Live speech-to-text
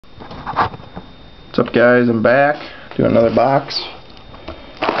What's up, guys? I'm back doing another box.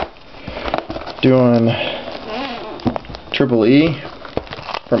 Doing Triple E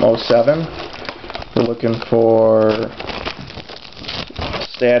from '07. We're looking for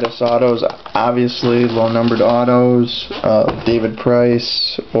status autos, obviously low numbered autos, David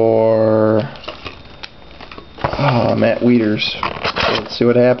Price or Matt Wieters. So let's see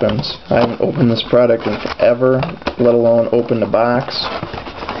what happens. I haven't opened this product in forever, let alone opened a box.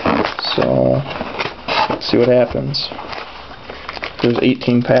 So let's see what happens. There's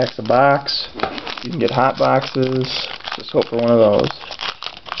 18 packs a box. You can get hot boxes. Just hope for one of those.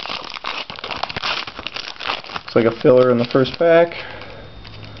 Looks like a filler in the first pack.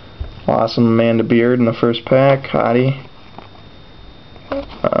 Awesome Amanda Beard in the first pack. Hottie.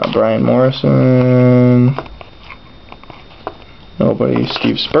 Brian Morrison. Nobody.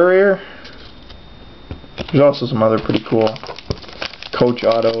 Steve Spurrier. There's also some other pretty cool Coach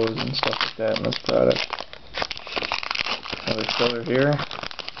autos and stuff like that in this product. Another filler here.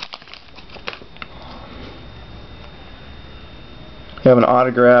 We have an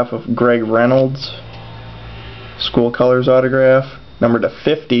autograph of Greg Reynolds. School colors autograph. Numbered to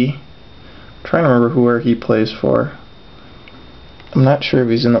 50. I'm trying to remember where he plays for. I'm not sure if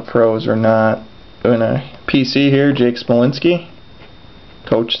he's in the pros or not. Doing a PC here, Jake Smolinski.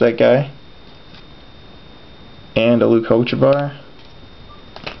 Coach, that guy. And a Luke Hochevar.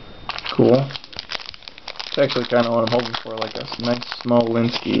 Cool. It's actually kind of what I'm hoping for, like a nice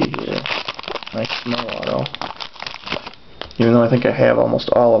Smolinski here. Nice Smo auto. Even though I think I have almost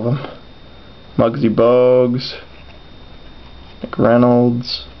all of them. Muggsy Bogues.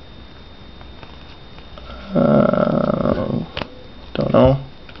 Reynolds. Don't know.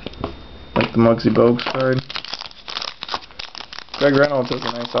 Like the Muggsy Bogues card. Greg Reynolds has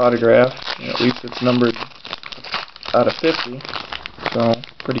a nice autograph. At least it's numbered out of 50. So,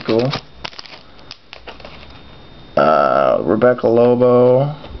 pretty cool. Rebecca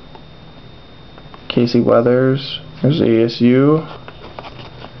Lobo. Casey Weathers. There's ASU.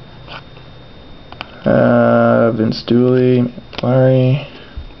 Vince Dooley. Larry.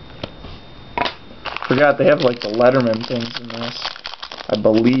 Forgot they have like the Letterman things in this, I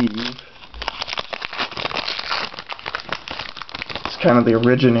believe. It's kind of the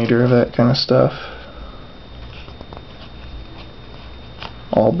originator of that kind of stuff.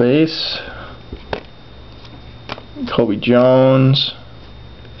 All base. Kobe Jones.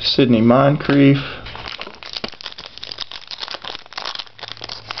 Sidney Moncrief.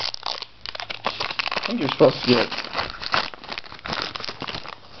 I think you're supposed to get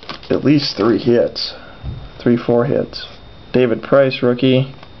at least 3 hits. 3-4 hits. David Price,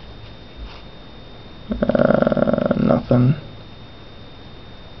 rookie. Nothing.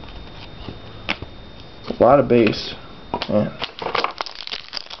 A lot of base. Man.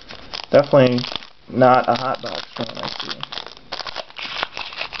 Definitely not a hot box from what I see.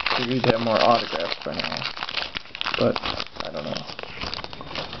 Figured you'd have more autographs by now. But, I don't know.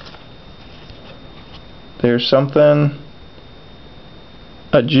 There's something.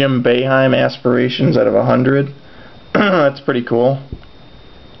 A Jim Boeheim Aspirations out of 100. That's pretty cool.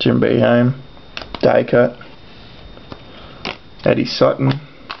 Jim Boeheim. Die cut. Eddie Sutton.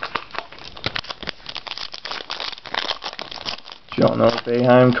 Joe Noah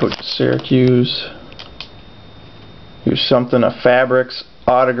Boeheim, coach of Syracuse. Here's something, a Fabrics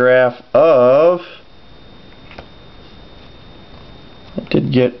autograph of. I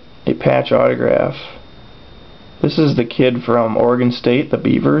did get a patch autograph. This is the kid from Oregon State, the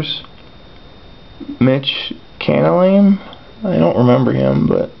Beavers. Mitch Canalame? I don't remember him,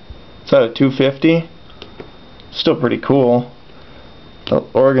 but it's out of 250. Still pretty cool.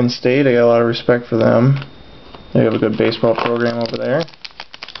 Oregon State, I got a lot of respect for them. They have a good baseball program over there.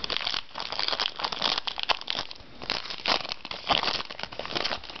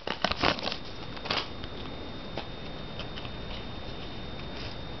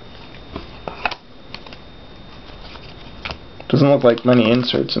 Doesn't look like many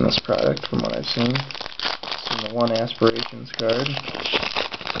inserts in this product from what I've seen. In the one Aspirations card.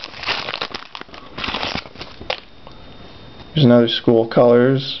 There's another School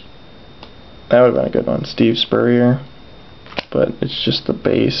Colors. That would have been a good one. Steve Spurrier. But it's just the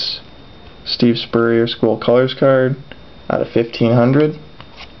base Steve Spurrier School Colors card out of 1500.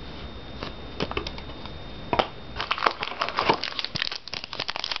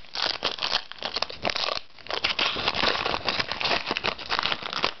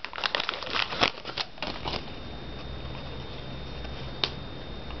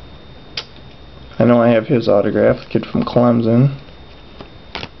 I know I have his autograph, the kid from Clemson.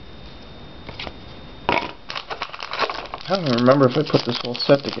 I don't even remember if I put this whole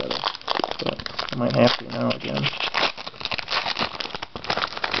set together, but I might have to now again.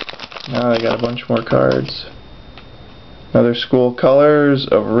 Now I got a bunch more cards. Another School Colors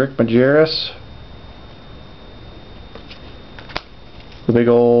of Rick Majerus.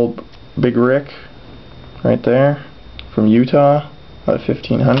 The Big Rick right there from Utah out of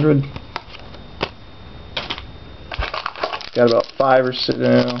 1500. Got about 5 or 6,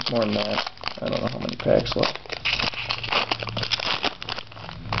 more than that. I don't know how many packs left.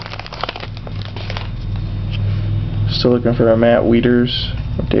 Still looking for a Matt Wieters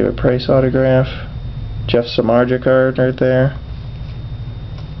or David Price autograph. Jeff Samardzija card right there.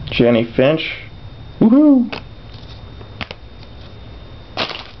 Jenny Finch. Woohoo!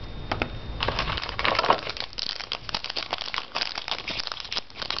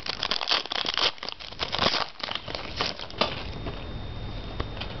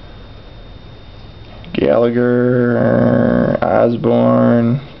 Gallagher,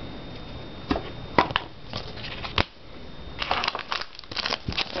 Osborne.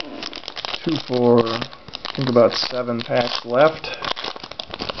 I think about 7 packs left.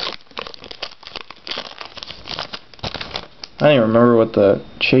 I don't even remember what the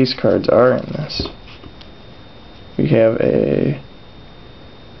chase cards are in this. We have a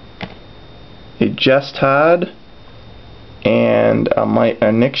Jess Todd and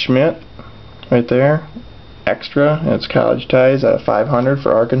a Nick Schmidt right there, extra, and it's college ties at 500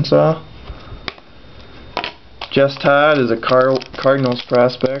 for Arkansas. Jess Todd is a Cardinals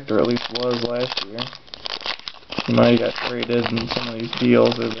prospect, or at least was last year. He might have got traded in some of these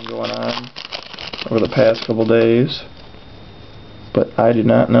deals that have been going on over the past couple days, but I do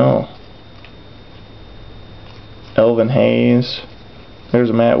not know. Elvin Hayes. There's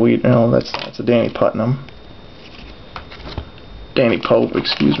a Matt Wheat. No, that's a Danny Putnam. Danny Pope,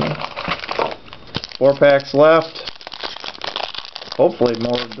 excuse me. 4 packs left. Hopefully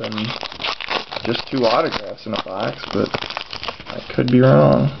more than just 2 autographs in a box, but I could be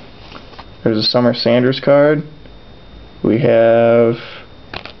wrong. There's a Summer Sanders card. We have,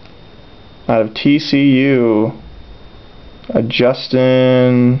 out of TCU, a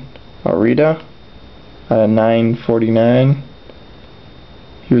Justin Arita at a 949.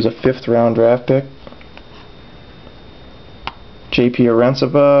 He was a 5th round draft pick. JP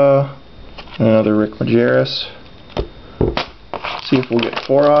Arencipa, and another Rick Majerus. See if we'll get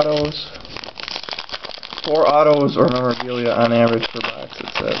 4 autos. 4 autos or memorabilia on average per box, it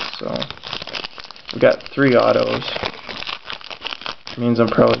says. So we got 3 autos. Which means I'm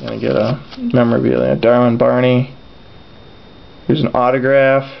probably going to get a memorabilia. Darwin Barney. Here's an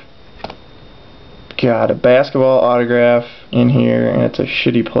autograph. Got a basketball autograph in here, and it's a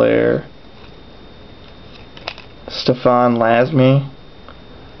shitty player. Stefan Lasme.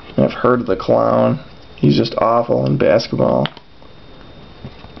 I've heard of the clown. He's just awful in basketball.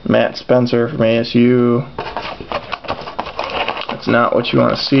 Matt Spencer from ASU. That's not what you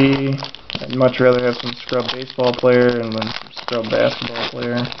want to see. I'd much rather have some scrub baseball player than some scrub basketball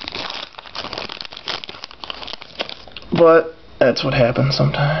player. But that's what happens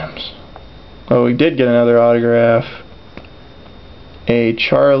sometimes. Oh, we did get another autograph. A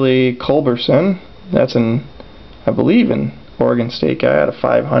Charlie Culberson. That's in, I believe, in Oregon State guy out of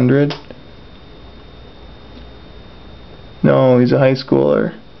 500. No, he's a high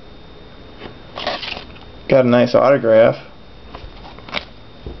schooler. Got a nice autograph.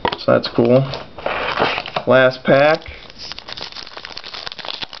 So that's cool. Last pack.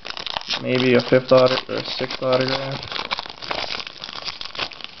 Maybe a 5th autograph or a 6th autograph.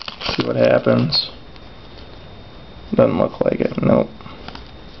 See what happens. Doesn't look like it. Nope.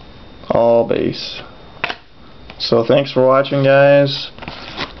 All base. So thanks for watching, guys.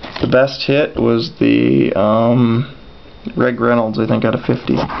 The best hit was the Greg Reynolds, I think, out of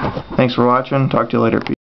 50. Thanks for watching. Talk to you later, Pete.